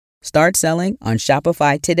Start selling on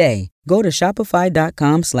Shopify today. Go to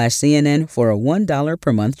shopify.com/CNN for a $1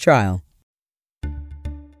 per month trial.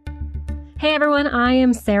 Hey everyone, I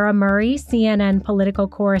am Sarah Murray, CNN political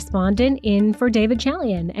correspondent in for David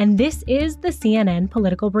Chalian, and this is the CNN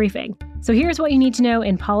Political Briefing. So here's what you need to know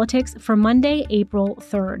in politics for Monday, April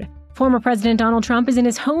 3rd. Former President Donald Trump is in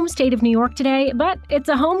his home state of New York today, but it's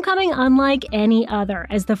a homecoming unlike any other,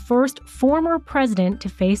 as the first former president to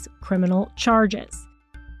face criminal charges.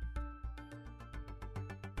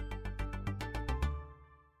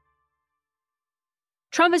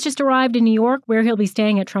 Trump has just arrived in New York, where he'll be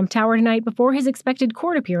staying at Trump Tower tonight before his expected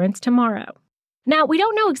court appearance tomorrow. Now, we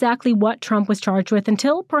don't know exactly what Trump was charged with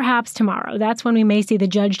until perhaps tomorrow. That's when we may see the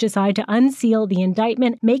judge decide to unseal the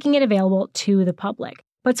indictment, making it available to the public.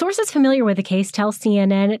 But sources familiar with the case tell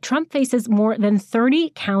CNN Trump faces more than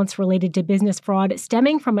 30 counts related to business fraud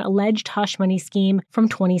stemming from an alleged hush money scheme from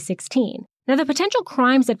 2016. Now, the potential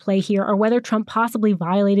crimes at play here are whether Trump possibly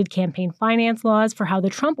violated campaign finance laws for how the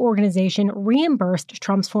Trump Organization reimbursed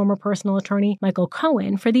Trump's former personal attorney, Michael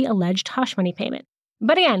Cohen, for the alleged hush money payment.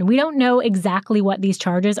 But again, we don't know exactly what these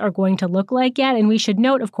charges are going to look like yet, and we should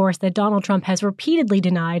note, of course, that Donald Trump has repeatedly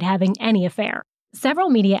denied having any affair. Several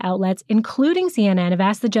media outlets, including CNN, have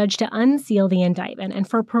asked the judge to unseal the indictment and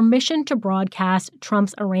for permission to broadcast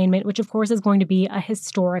Trump's arraignment, which of course is going to be a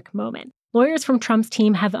historic moment. Lawyers from Trump's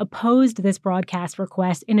team have opposed this broadcast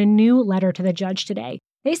request in a new letter to the judge today.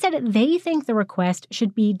 They said they think the request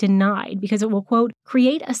should be denied because it will, quote,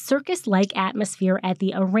 create a circus-like atmosphere at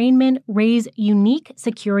the arraignment, raise unique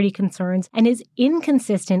security concerns, and is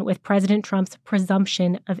inconsistent with President Trump's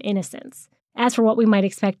presumption of innocence. As for what we might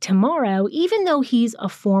expect tomorrow, even though he's a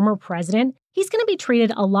former president, he's going to be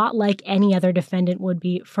treated a lot like any other defendant would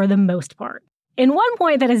be for the most part. In one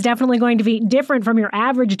point that is definitely going to be different from your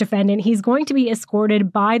average defendant, he's going to be escorted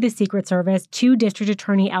by the Secret Service to District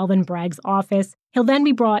Attorney Alvin Bragg's office. He'll then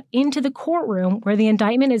be brought into the courtroom where the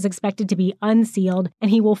indictment is expected to be unsealed, and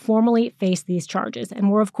he will formally face these charges. And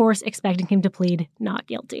we're, of course, expecting him to plead not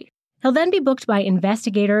guilty. He'll then be booked by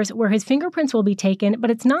investigators where his fingerprints will be taken, but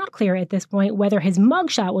it's not clear at this point whether his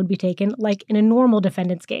mugshot would be taken like in a normal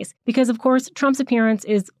defendant's case, because of course Trump's appearance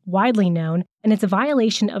is widely known and it's a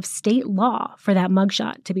violation of state law for that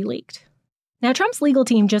mugshot to be leaked. Now, Trump's legal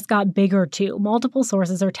team just got bigger too. Multiple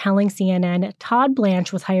sources are telling CNN Todd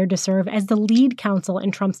Blanche was hired to serve as the lead counsel in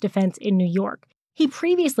Trump's defense in New York. He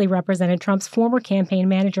previously represented Trump's former campaign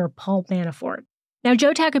manager, Paul Manafort. Now,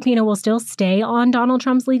 Joe Tacopina will still stay on Donald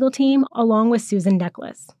Trump's legal team, along with Susan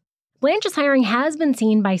Necheles. Blanche's hiring has been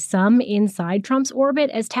seen by some inside Trump's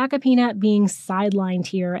orbit as Tacopina being sidelined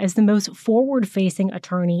here as the most forward-facing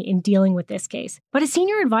attorney in dealing with this case. But a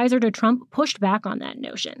senior advisor to Trump pushed back on that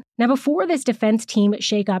notion. Now, before this defense team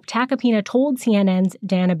shakeup, Tacopina told CNN's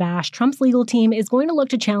Dana Bash Trump's legal team is going to look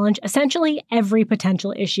to challenge essentially every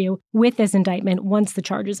potential issue with this indictment once the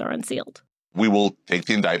charges are unsealed. We will take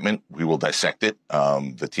the indictment. We will dissect it.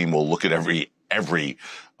 The team will look at every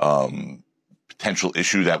potential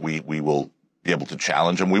issue that we will be able to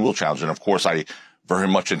challenge, and we will challenge. And of course, I very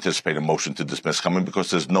much anticipate a motion to dismiss coming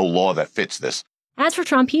because there's no law that fits this. As for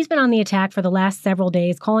Trump, he's been on the attack for the last several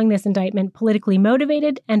days, calling this indictment politically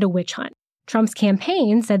motivated and a witch hunt. Trump's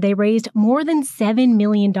campaign said they raised more than $7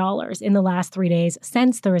 million in the last 3 days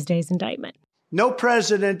since Thursday's indictment. No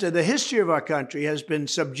president in the history of our country has been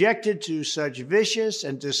subjected to such vicious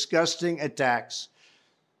and disgusting attacks.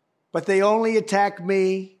 But they only attack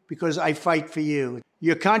me because I fight for you.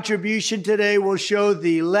 Your contribution today will show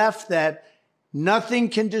the left that nothing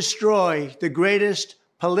can destroy the greatest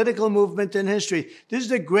political movement in history. This is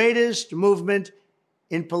the greatest movement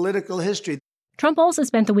in political history. Trump also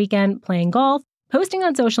spent the weekend playing golf, posting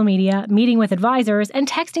on social media, meeting with advisors, and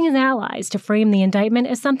texting his allies to frame the indictment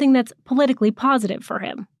as something that's politically positive for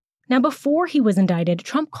him. Now, before he was indicted,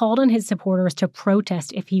 Trump called on his supporters to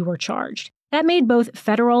protest if he were charged. That made both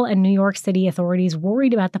federal and New York City authorities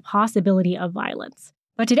worried about the possibility of violence.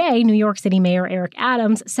 But today, New York City Mayor Eric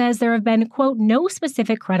Adams says there have been, quote, no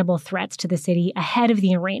specific credible threats to the city ahead of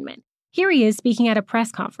the arraignment. Here he is speaking at a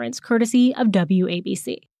press conference courtesy of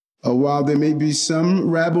WABC. While there may be some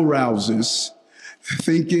rabble-rousers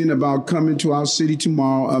thinking about coming to our city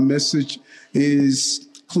tomorrow, our message is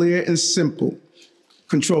clear and simple.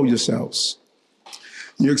 Control yourselves.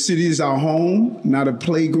 New York City is our home, not a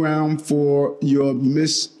playground for your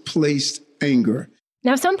misplaced anger.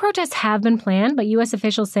 Now, some protests have been planned, but U.S.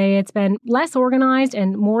 officials say it's been less organized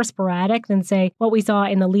and more sporadic than, say, what we saw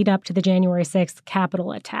in the lead up to the January 6th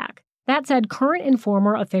Capitol attack. That said, current and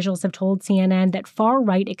former officials have told CNN that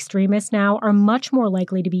far-right extremists now are much more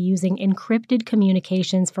likely to be using encrypted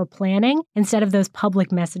communications for planning instead of those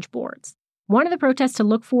public message boards. One of the protests to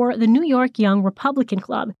look for, the New York Young Republican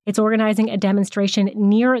Club. It's organizing a demonstration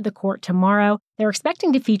near the court tomorrow. They're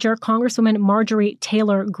expecting to feature Congresswoman Marjorie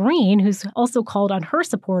Taylor Greene, who's also called on her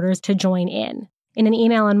supporters to join in. In an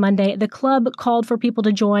email on Monday, the club called for people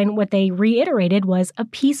to join what they reiterated was a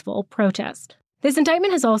peaceful protest. This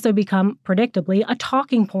indictment has also become, predictably, a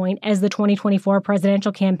talking point as the 2024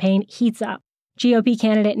 presidential campaign heats up. GOP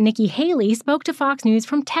candidate Nikki Haley spoke to Fox News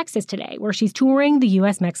from Texas today, where she's touring the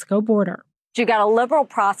U.S.-Mexico border. You got a liberal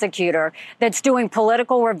prosecutor that's doing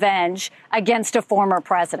political revenge against a former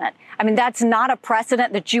president. I mean, that's not a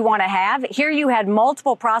precedent that you want to have. Here you had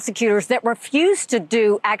multiple prosecutors that refused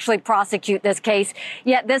to actually prosecute this case,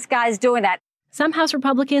 yet this guy's doing that. Some House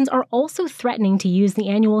Republicans are also threatening to use the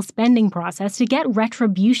annual spending process to get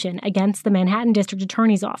retribution against the Manhattan District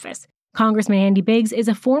Attorney's Office. Congressman Andy Biggs is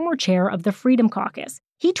a former chair of the Freedom Caucus.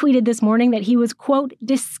 He tweeted this morning that he was, quote,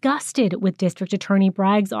 disgusted with District Attorney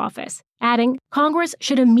Bragg's office, adding, Congress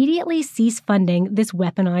should immediately cease funding this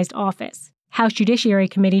weaponized office. House Judiciary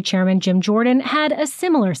Committee Chairman Jim Jordan had a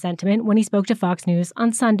similar sentiment when he spoke to Fox News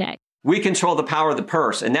on Sunday. We control the power of the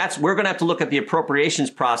purse, and we're going to have to look at the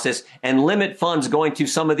appropriations process and limit funds going to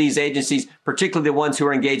some of these agencies, particularly the ones who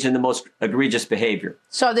are engaged in the most egregious behavior.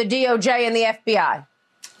 So the DOJ and the FBI?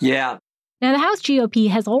 Yeah. Now, the House GOP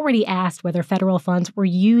has already asked whether federal funds were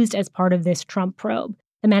used as part of this Trump probe.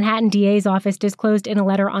 The Manhattan DA's office disclosed in a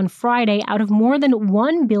letter on Friday out of more than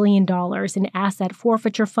 $1 billion in asset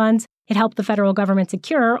forfeiture funds it helped the federal government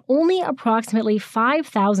secure, only approximately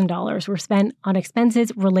 $5,000 were spent on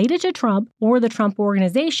expenses related to Trump or the Trump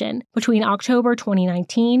Organization between October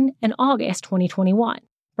 2019 and August 2021.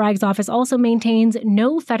 Bragg's office also maintains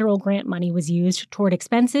no federal grant money was used toward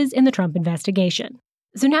expenses in the Trump investigation.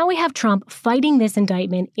 So now we have Trump fighting this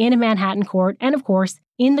indictment in a Manhattan court and, of course,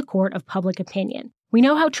 in the court of public opinion. We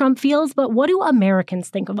know how Trump feels, but what do Americans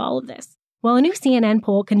think of all of this? Well, a new CNN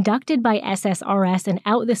poll conducted by SSRS and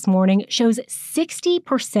out this morning shows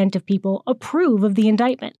 60% of people approve of the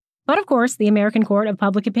indictment. But of course, the American court of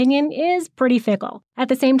public opinion is pretty fickle. At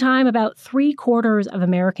the same time, about 3/4 of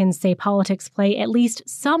Americans say politics play at least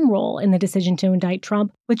some role in the decision to indict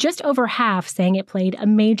Trump, with just over half saying it played a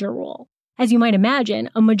major role. As you might imagine,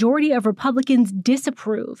 a majority of Republicans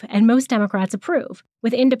disapprove, and most Democrats approve,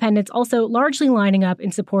 with independents also largely lining up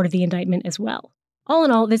in support of the indictment as well. All in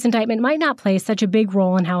all, this indictment might not play such a big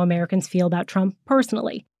role in how Americans feel about Trump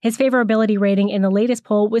personally. His favorability rating in the latest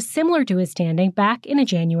poll was similar to his standing back in a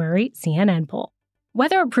January CNN poll.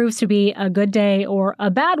 Whether it proves to be a good day or a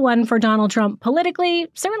bad one for Donald Trump politically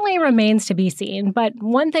certainly remains to be seen, but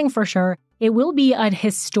one thing for sure, it will be a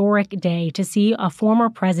historic day to see a former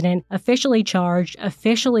president officially charged,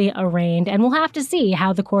 officially arraigned, and we'll have to see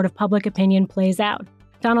how the court of public opinion plays out.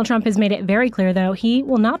 Donald Trump has made it very clear, though, he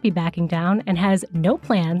will not be backing down and has no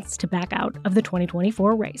plans to back out of the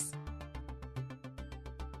 2024 race.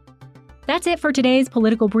 That's it for today's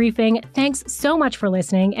political briefing. Thanks so much for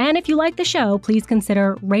listening. And if you like the show, please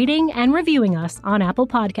consider rating and reviewing us on Apple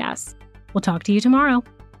Podcasts. We'll talk to you tomorrow.